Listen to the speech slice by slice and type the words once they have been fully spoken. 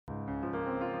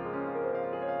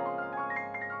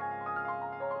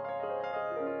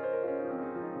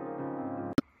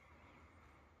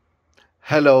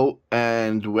Hello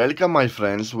and welcome, my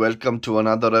friends. Welcome to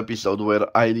another episode where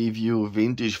I review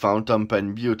vintage fountain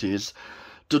pen beauties.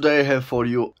 Today I have for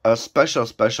you a special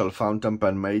fountain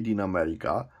pen made in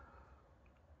America.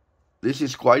 This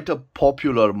is quite a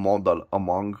popular model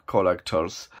among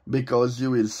collectors because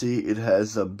you will see it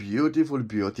has a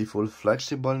beautiful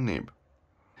flexible nib.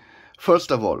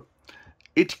 First of all,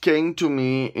 it came to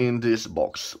me in this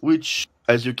box, which,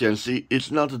 as you can see,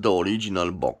 is not the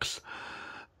original box.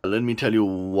 Let me tell you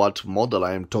what model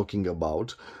I am talking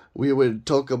about. We will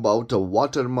talk about a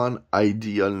Waterman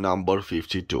Ideal number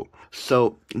 52.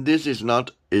 So this is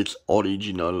not its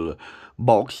original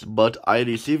box, but I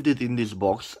received it in this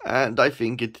box and I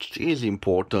think it is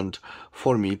important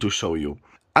for me to show you.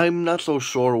 I'm not so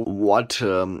sure what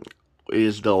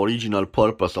is the original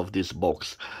purpose of this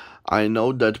box. I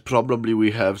know that probably we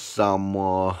have some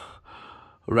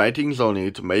writings on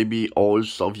it, maybe all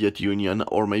Soviet Union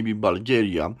or maybe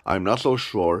Bulgaria, I'm not so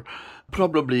sure.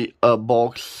 Probably a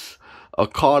box, a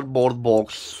cardboard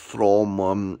box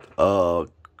from a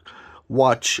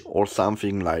watch or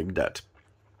something like that.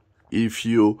 If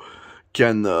you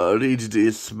can read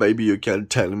this, maybe you can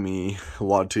tell me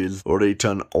what is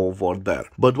written over there.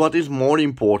 But what is more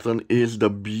important is the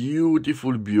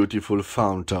beautiful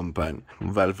fountain pen.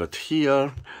 Velvet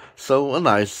here, so a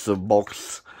nice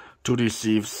box to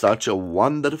receive such a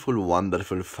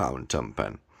wonderful fountain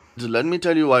pen. Let me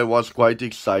tell you, I was quite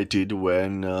excited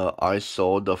when I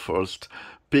saw the first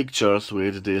pictures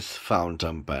with this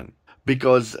fountain pen,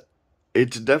 because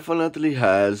it definitely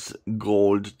has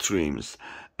gold trims,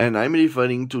 and I'm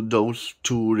referring to those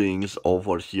two rings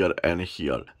over here and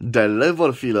here. The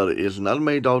lever filler is not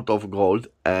made out of gold,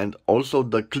 and also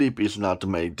the clip is not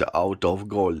made out of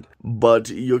gold, but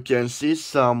you can see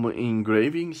some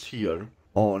engravings here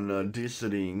on this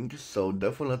ring. So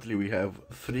definitely we have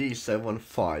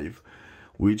 375,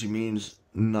 which means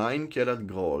 9 karat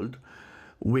gold.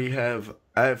 We have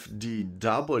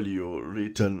FDW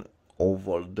written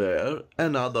over there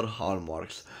and other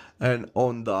hallmarks, and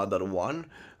on the other one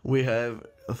we have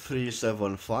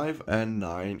 375 and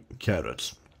 9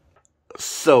 carats.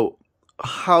 So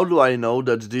how do I know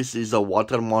that this is a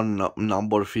Waterman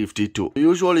number 52?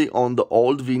 Usually on the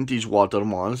old vintage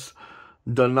Watermans,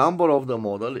 the number of the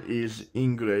model is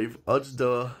engraved at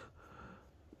the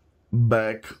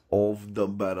back of the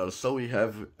barrel. So we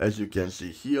have, as you can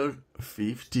see here,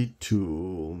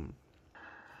 52.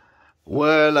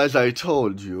 Well, as I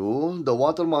told you, the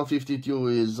Waterman 52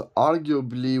 is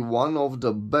arguably one of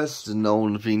the best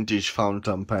known vintage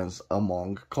fountain pens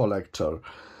among collectors.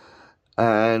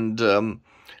 And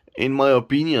in my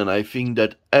opinion, I think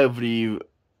that every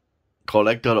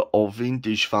collector of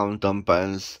vintage fountain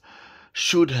pens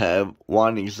should have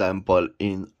one example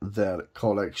in their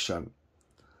collection.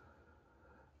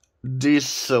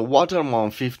 This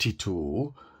Waterman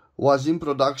 52 was in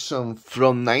production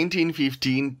from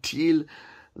 1915 till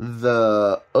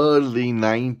the early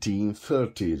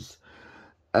 1930s,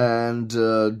 and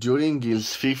during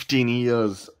its 15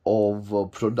 years of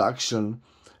production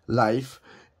life,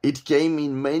 it came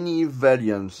in many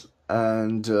variants,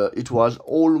 and it was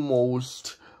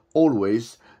almost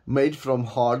always made from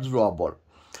hard rubber.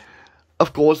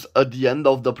 Of course, at the end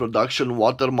of the production,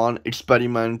 Waterman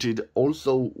experimented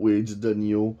also with the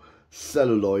new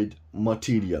celluloid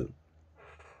material.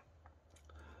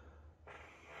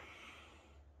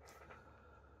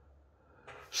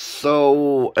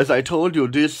 So, as I told you,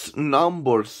 this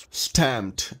number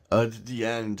stamped at the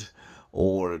end,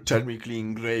 or thermically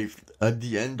engraved at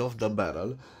the end of the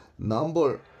barrel,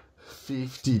 number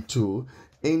 52,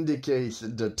 indicates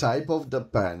the type of the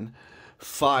pen.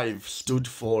 5 stood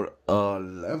for a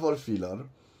lever filler,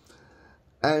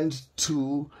 and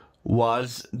 2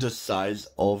 was the size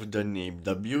of the nib,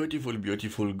 the beautiful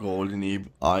gold nib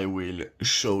I will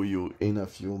show you in a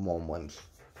few moments.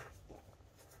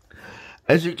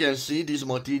 As you can see, this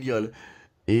material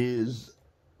is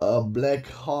a black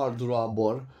hard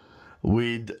rubber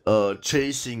with a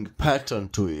chasing pattern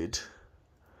to it.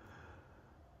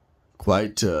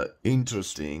 Quite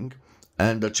interesting,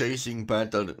 and the chasing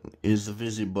pattern is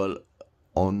visible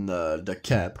on the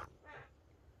cap.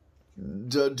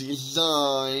 The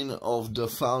design of the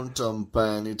fountain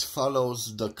pen, it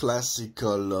follows the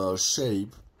classical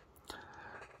shape.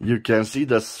 You can see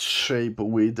the shape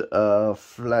with a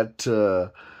flat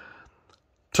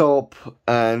top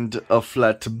and a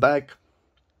flat back.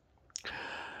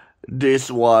 This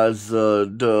was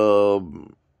the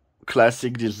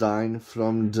classic design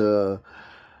from the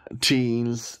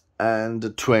teens and the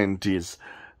 20s.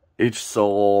 It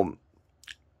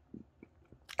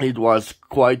was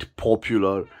quite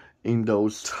popular in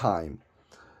those times.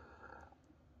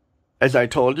 As I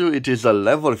told you, it is a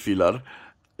lever filler.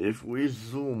 If we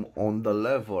zoom on the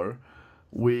lever,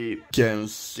 we can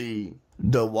see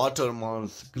the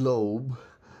WATERMAN'S globe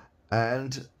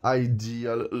and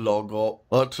ideal logo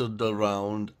at the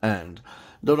round end.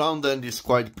 The round end is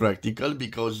quite practical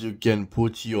because you can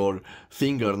put your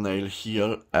fingernail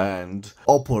here and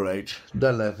operate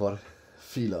the lever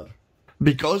filler.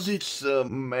 Because it's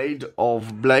made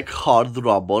of black hard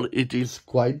rubber, it is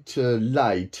quite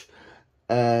light,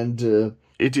 and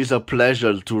it is a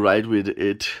pleasure to ride with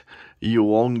it. You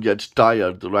won't get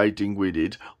tired riding with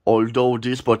it, although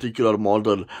this particular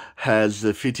model has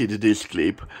fitted this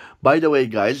clip. By the way,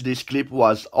 guys, this clip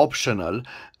was optional,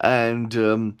 and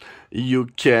you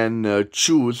can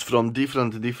choose from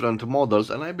different models,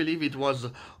 and I believe it was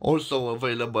also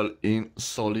available in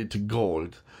solid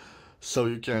gold. So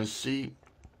you can see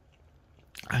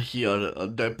here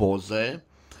Depose,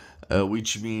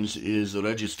 which means is a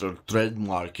registered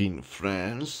trademark in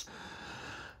France,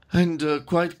 and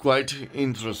quite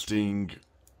interesting.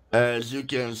 As you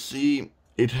can see,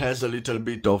 it has a little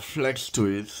bit of flex to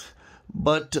it,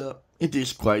 but it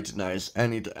is quite nice,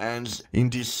 and it ends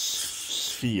in this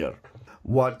sphere.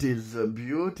 What is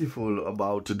beautiful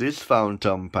about this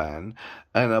fountain pen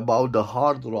and about the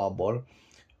hard rubber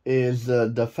is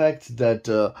the fact that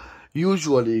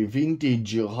usually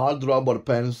vintage hard rubber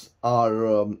pens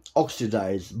are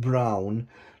oxidized brown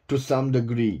to some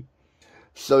degree.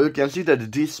 So you can see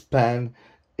that this pen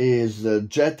is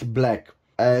jet black,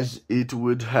 as it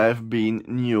would have been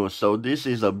new. So this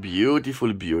is a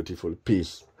beautiful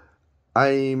piece.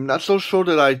 I'm not so sure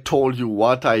that I told you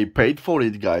what I paid for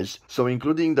it, guys. So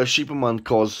including the shipment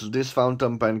costs, this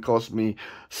fountain pen cost me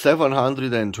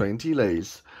 720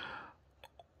 leis,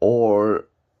 or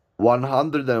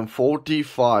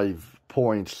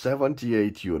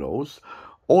 145.78 euros,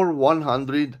 or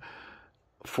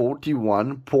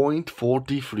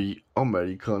 141.43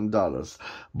 American dollars.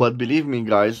 But believe me,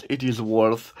 guys, it is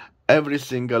worth every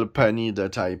single penny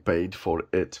that I paid for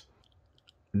it.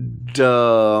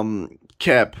 The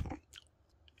cap,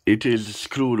 it is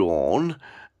screwed on,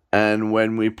 and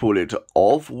when we pull it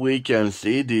off, we can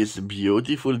see this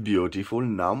beautiful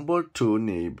number 2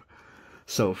 nib.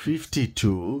 So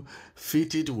 52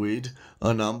 fitted with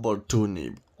a number 2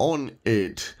 nib. On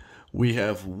it we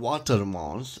have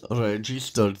WATERMAN'S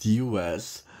registered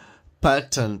US,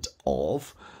 patent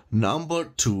of number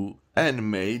 2 and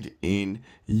made in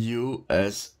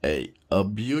USA. A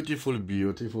beautiful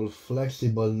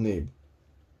flexible nib.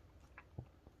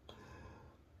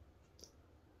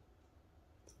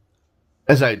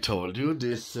 As I told you,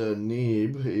 this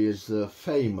nib is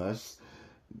famous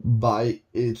by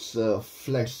its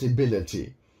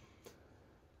flexibility,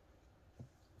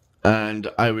 and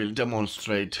I will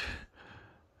demonstrate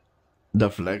the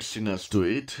flexiness to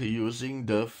it using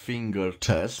the finger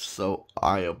test. So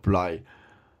I apply,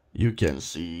 you can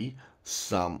see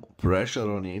some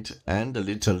pressure on it and the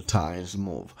little tines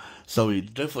move, so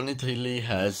it definitely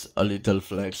has a little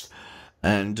flex,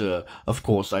 and of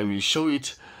course I will show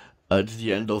it at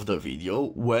the end of the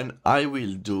video when I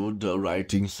will do the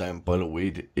writing sample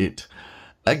with it.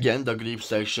 Again, the grip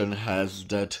section has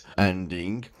that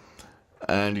ending,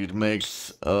 and it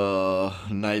makes a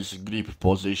nice grip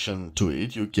position to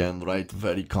it. You can write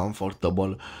very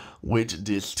comfortable with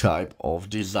this type of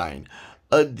design.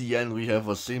 At the end we have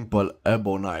a simple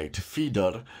ebonite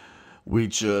feeder,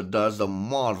 which does a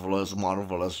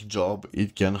marvelous job.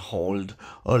 It can hold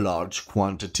a large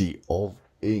quantity of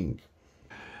ink.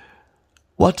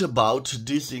 What about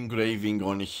this engraving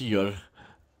on here,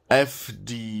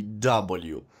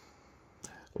 FDW?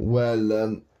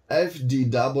 Well,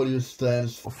 FDW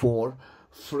stands for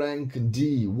Frank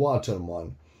D.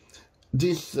 Waterman.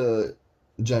 This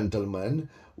gentleman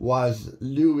was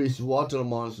Lewis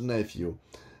Waterman's nephew,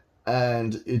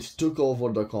 and it took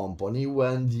over the company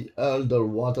when the elder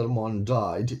Waterman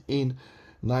died in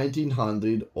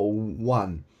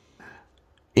 1901.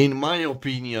 In my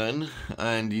opinion,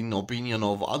 and in opinion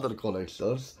of other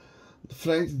collectors,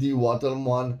 Frank D.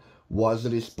 Waterman was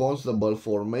responsible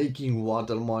for making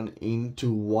Waterman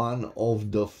into one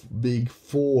of the big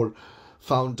four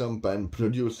fountain pen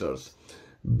producers,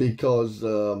 because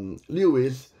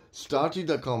Lewis started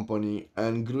the company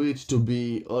and grew it to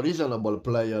be a reasonable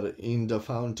player in the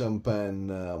fountain pen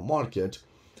market,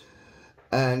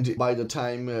 and by the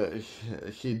time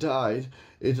he died,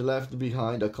 it left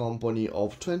behind a company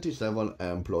of 27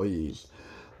 employees.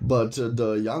 But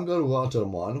the younger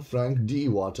Waterman, Frank D.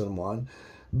 Waterman,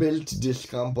 built this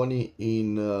company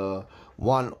in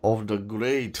one of the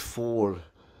great four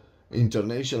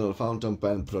international fountain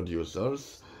pen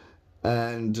producers,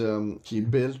 and he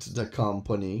built the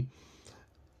company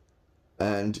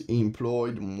and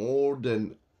employed more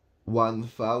than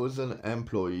 1,000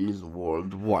 employees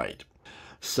worldwide.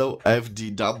 So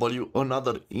FDW,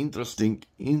 another interesting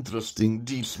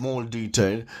small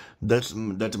detail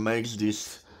that makes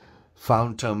this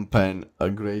fountain pen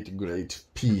a great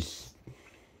piece.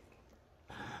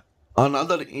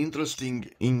 Another interesting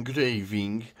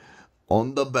engraving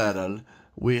on the barrel,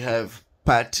 we have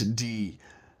Pat D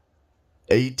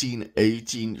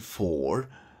 1884,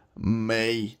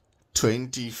 May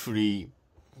 23,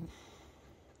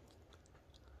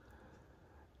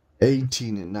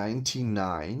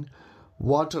 1899,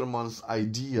 Waterman's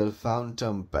Ideal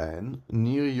Fountain Pen,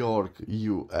 New York,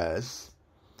 U.S.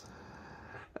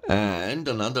 And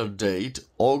another date,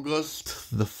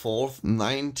 August the 4th,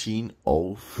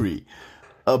 1903.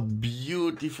 A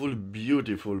beautiful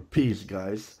piece,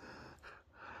 guys.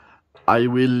 I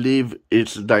will leave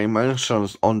its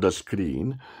dimensions on the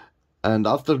screen, and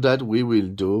after that we will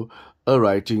do a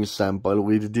writing sample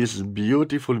with this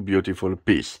beautiful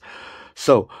piece.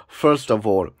 So first of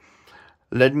all,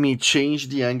 let me change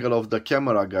the angle of the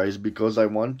camera, guys, because I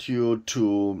want you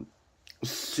to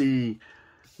see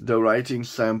the writing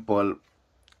sample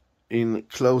in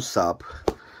close-up.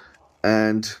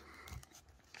 And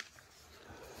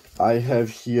I have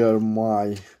here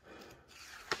my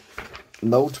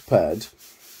notepad.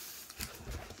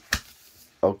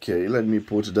 Okay, let me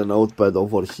put the notepad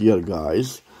over here,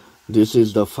 guys. This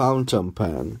is the fountain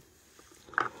pen.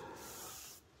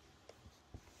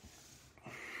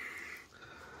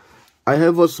 I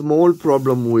have a small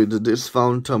problem with this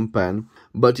fountain pen,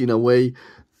 but in a way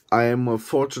I am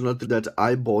fortunate that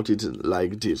I bought it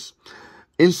like this.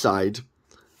 Inside,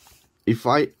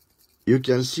 you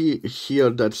can see here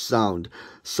that sound,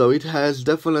 so it has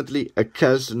definitely a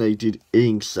calcinated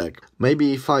ink sac.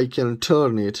 Maybe if I can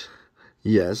turn it,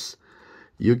 yes,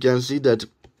 you can see that.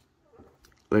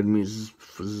 Let me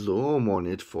zoom on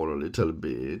it for a little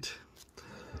bit.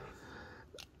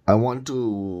 I want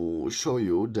to show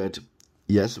you that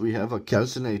yes, we have a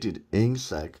calcinated ink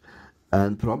sac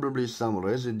and probably some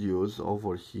residues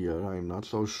over here. I'm not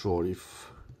so sure if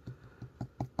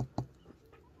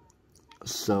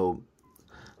so.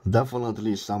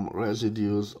 Definitely some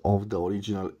residues of the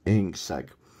original ink sac.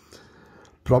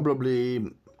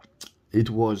 Probably it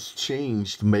was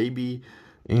changed maybe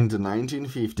in the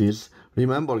 1950s.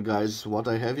 Remember, guys, what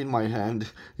I have in my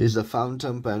hand is a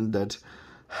fountain pen that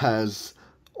has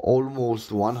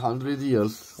almost 100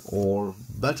 years or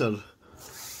better.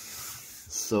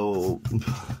 So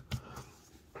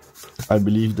I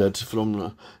believe that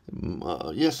from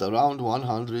yes, around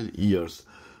 100 years.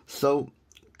 So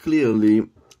clearly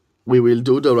we will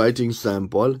do the writing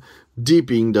sample,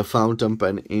 dipping the fountain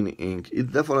pen in ink.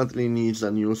 It definitely needs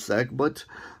a new sac, but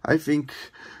I think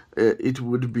it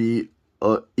would be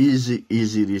a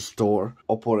easy restore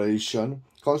operation,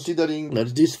 considering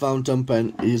that this fountain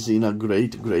pen is in a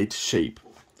great shape.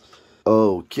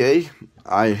 Okay,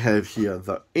 I have here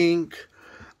the ink.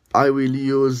 I will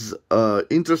use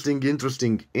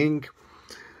interesting ink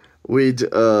with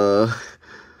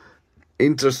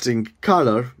interesting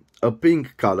color, a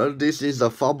pink color. This is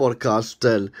a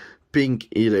Faber-Castell pink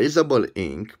erasable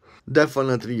ink,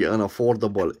 definitely an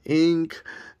affordable ink,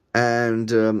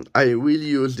 and I will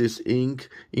use this ink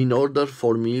in order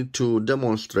for me to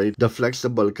demonstrate the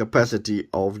flexible capacity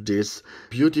of this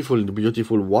beautiful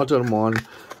Waterman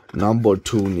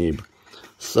 #2 nib.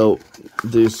 So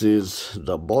this is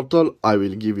the bottle. I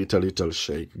will give it a little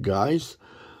shake, guys.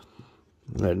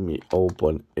 Let me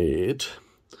open it.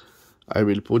 I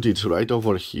will put it right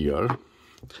over here.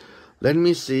 Let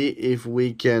me see if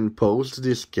we can post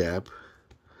this cap.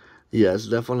 Yes,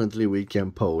 definitely we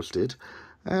can post it.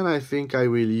 And I think I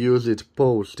will use it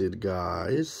posted,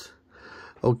 guys.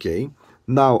 Okay,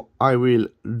 now I will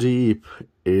dip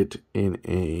it in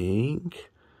ink.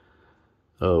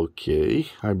 Okay,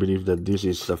 I believe that this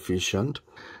is sufficient.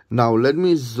 Now let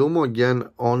me zoom again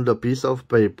on the piece of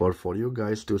paper for you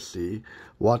guys to see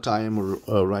what I am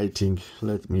writing.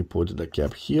 Let me put the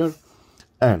cap here,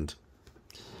 and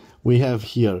we have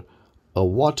here a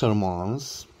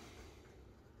Waterman's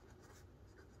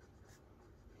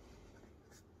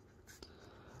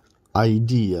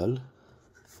Ideal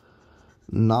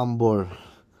number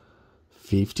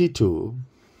 52.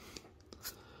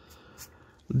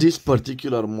 This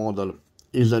particular model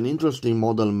is an interesting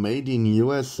model made in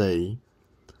USA,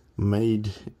 made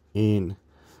in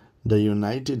the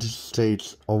United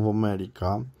States of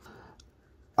America.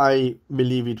 I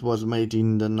believe it was made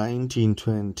in the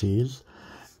 1920s,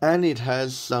 and it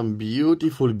has some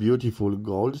beautiful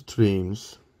gold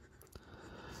trims.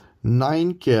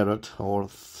 9 karat or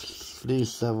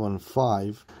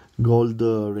 375 gold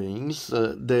rings.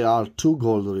 There are two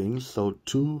gold rings, so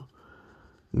two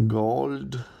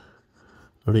gold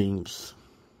rings.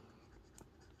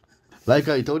 Like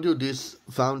I told you, this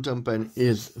fountain pen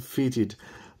is fitted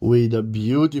with a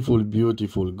beautiful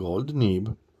gold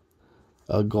nib,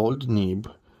 a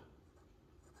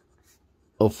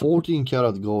 14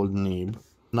 karat gold nib,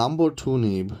 number 2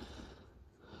 nib,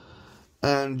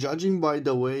 and judging by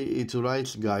the way it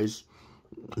writes, guys,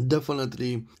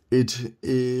 definitely it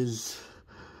is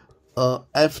a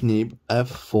F nib, F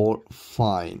for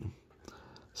fine.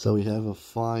 So we have a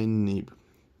fine nib.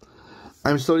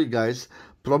 I'm sorry, guys,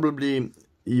 probably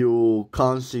you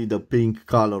can't see the pink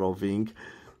color of ink.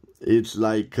 It's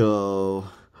like purple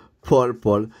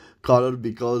color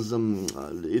because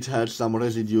it had some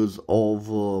residues of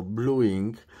blue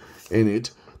ink in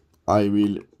it. I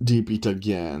will dip it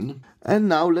again, and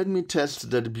now let me test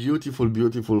that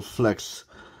beautiful flex,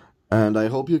 and I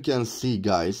hope you can see,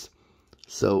 guys.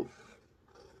 So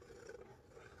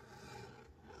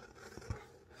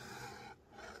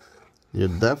you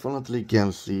definitely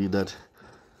can see that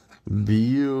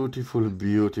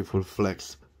beautiful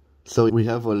flex. So we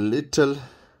have a little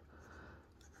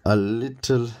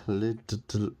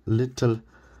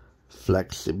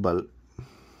flexible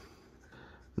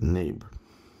nib.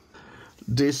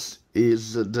 This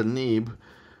is the nib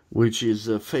which is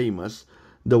famous.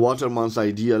 The Waterman's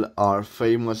Ideal are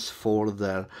famous for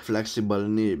their flexible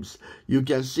nibs. You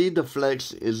can see the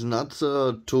flex is not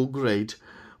too great.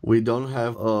 We don't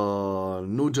have a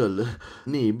noodle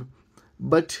nib,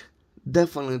 but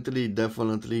definitely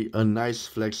a nice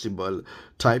flexible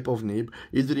type of nib.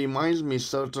 It reminds me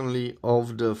certainly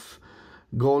of the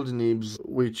gold nibs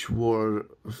which were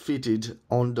fitted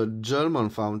on the German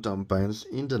fountain pens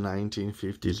in the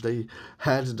 1950s. They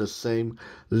had the same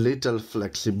little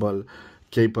flexible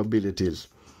capabilities.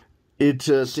 It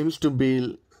seems to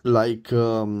be like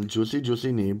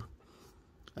juicy nib,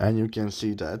 and you can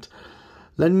see that.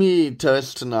 Let me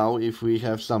test now if we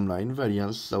have some line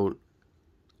variance. So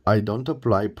I don't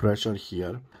apply pressure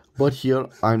here, but here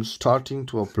I'm starting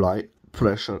to apply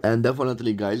pressure, and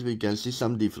definitely, guys, we can see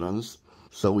some difference.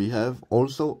 So we have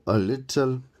also a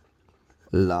little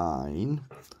line.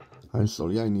 I'm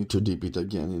sorry, I need to dip it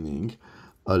again in ink.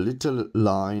 A little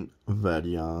line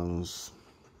variance.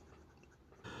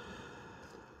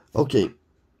 Okay.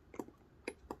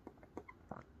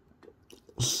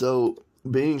 So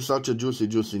being such a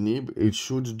juicy nib, it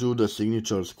should do the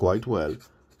signatures quite well.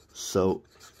 So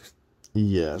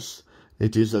yes,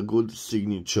 it is a good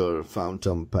signature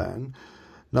fountain pen.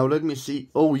 Now let me see.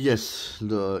 Oh yes,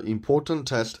 the important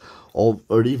test of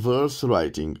reverse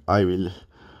writing. I will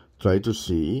try to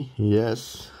see.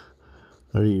 Yes,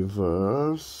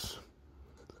 reverse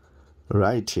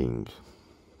writing.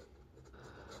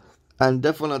 And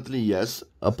definitely, yes,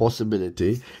 a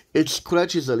possibility. It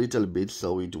scratches a little bit,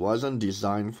 so it wasn't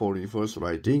designed for reverse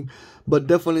writing, but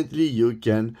definitely you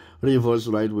can reverse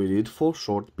write with it for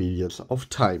short periods of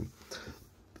time.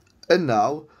 And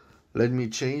now let me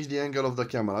change the angle of the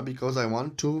camera because I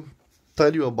want to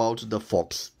tell you about the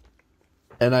fox.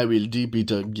 And I will dip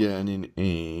it again in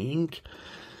ink.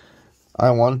 I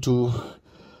want to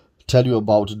tell you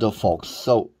about the fox.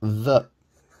 So let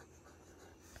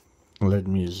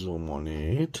me zoom on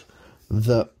it.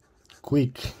 The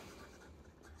quick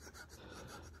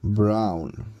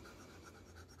brown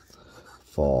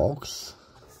fox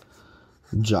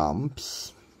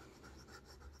jumps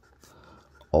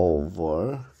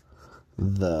over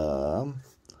the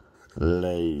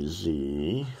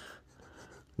lazy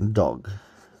dog.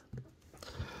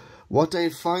 What I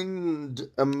find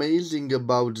amazing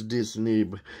about this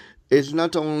nib is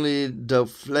not only the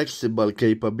flexible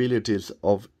capabilities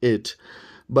of it,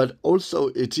 but also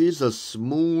it is a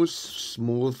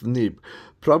smooth nib.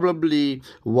 Probably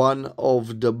one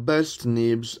of the best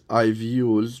nibs I've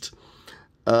used.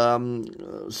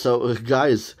 So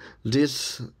guys,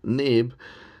 this nib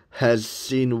has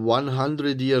seen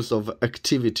 100 years of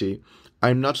activity.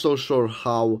 I'm not so sure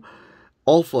how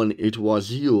often it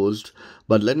was used,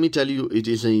 but let me tell you, it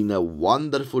is in a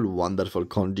wonderful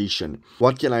condition.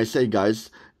 What can I say,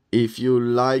 guys? If you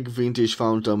like vintage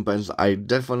fountain pens, I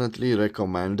definitely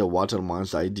recommend the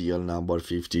Waterman's Ideal number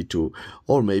 52,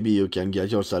 or maybe you can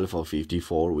get yourself a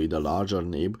 54 with a larger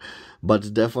nib,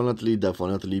 but definitely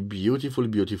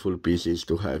beautiful pieces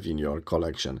to have in your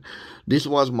collection. This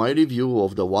was my review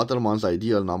of the Waterman's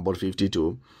Ideal number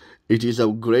 52. It is a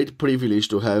great privilege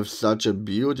to have such a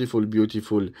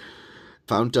beautiful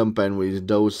fountain pen with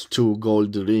those two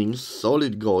gold rings,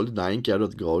 solid gold, 9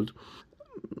 karat gold.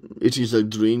 It is a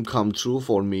dream come true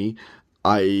for me.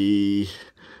 I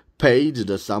paid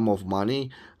the sum of money.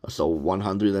 So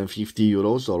 150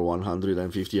 euros or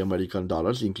 150 American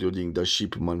dollars, including the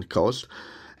shipment cost.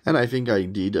 And I think I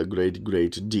did a great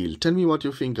deal. Tell me what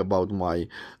you think about my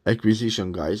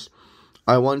acquisition, guys.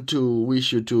 I want to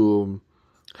wish you to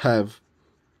have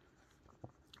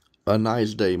a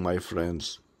nice day, my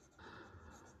friends,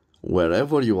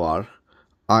 wherever you are.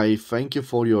 I thank you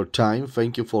for your time.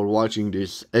 Thank you for watching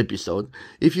this episode.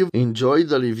 If you enjoyed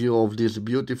the review of this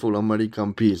beautiful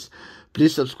American piece,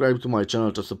 please subscribe to my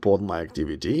channel to support my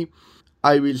activity.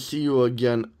 I will see you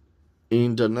again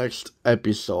in the next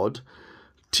episode.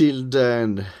 Till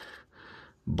then,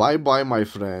 bye bye, my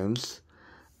friends,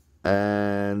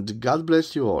 and God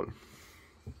bless you all.